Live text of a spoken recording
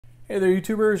Hey there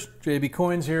YouTubers, JB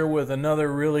Coins here with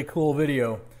another really cool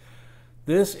video.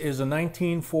 This is a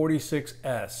 1946S.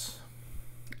 It's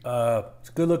a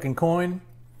good looking coin.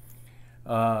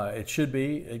 It should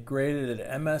be. It graded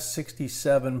at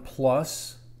MS67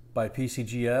 Plus by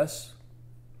PCGS.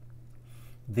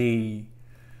 The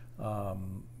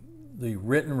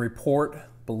written report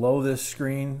below this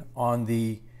screen on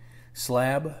the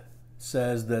slab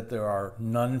says that there are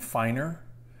none finer.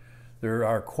 There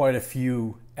are quite a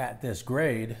few at this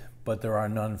grade, but there are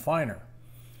none finer.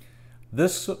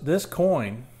 This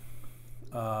coin,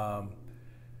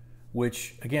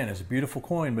 which again is a beautiful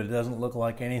coin, but it doesn't look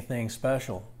like anything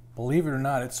special. Believe it or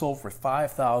not, it sold for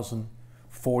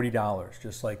 $5,040,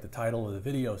 just like the title of the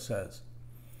video says.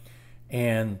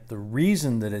 And the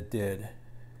reason that it did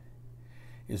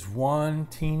is one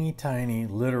teeny tiny,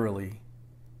 literally,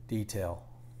 detail.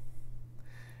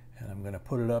 And I'm going to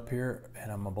put it up here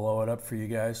and I'm going to blow it up for you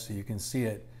guys so you can see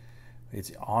it.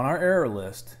 It's on our error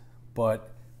list,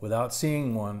 but without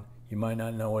seeing one, you might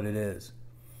not know what it is.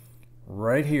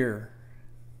 Right here,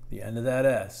 the end of that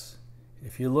S,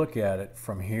 if you look at it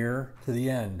from here to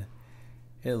the end,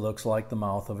 it looks like the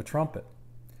mouth of a trumpet.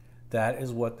 That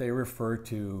is what they refer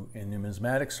to in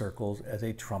numismatic circles as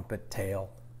a trumpet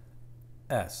tail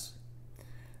S.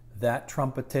 That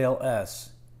trumpet tail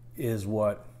S is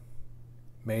what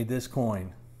made this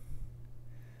coin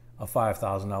a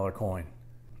 $5,000 coin.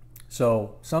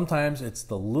 So sometimes it's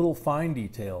the little fine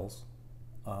details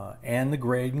and the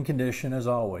grade and condition, as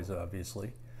always,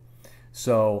 obviously.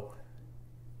 So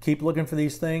keep looking for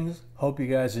these things. Hope you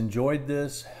guys enjoyed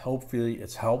this. Hopefully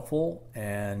it's helpful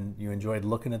and you enjoyed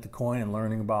looking at the coin and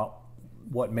learning about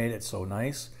what made it so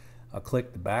nice. I'll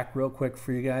click the back real quick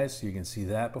for you guys so you can see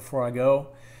that before I go.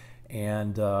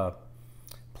 And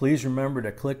please remember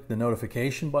to click the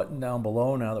notification button down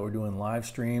below now that we're doing live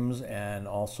streams, and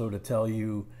also to tell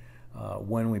you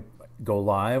when we go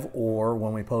live or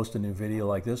when we post a new video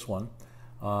like this one.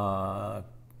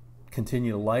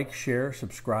 Continue to like, share,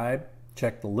 subscribe.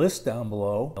 Check the list down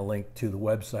below, a link to the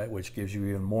website which gives you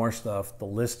even more stuff. The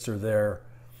lists are there,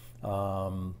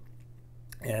 and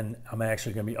I'm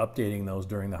actually going to be updating those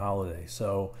during the holidays.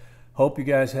 So hope you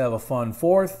guys have a fun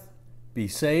 4th. Be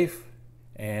safe.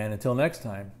 And until next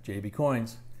time, JB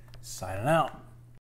Coins, signing out.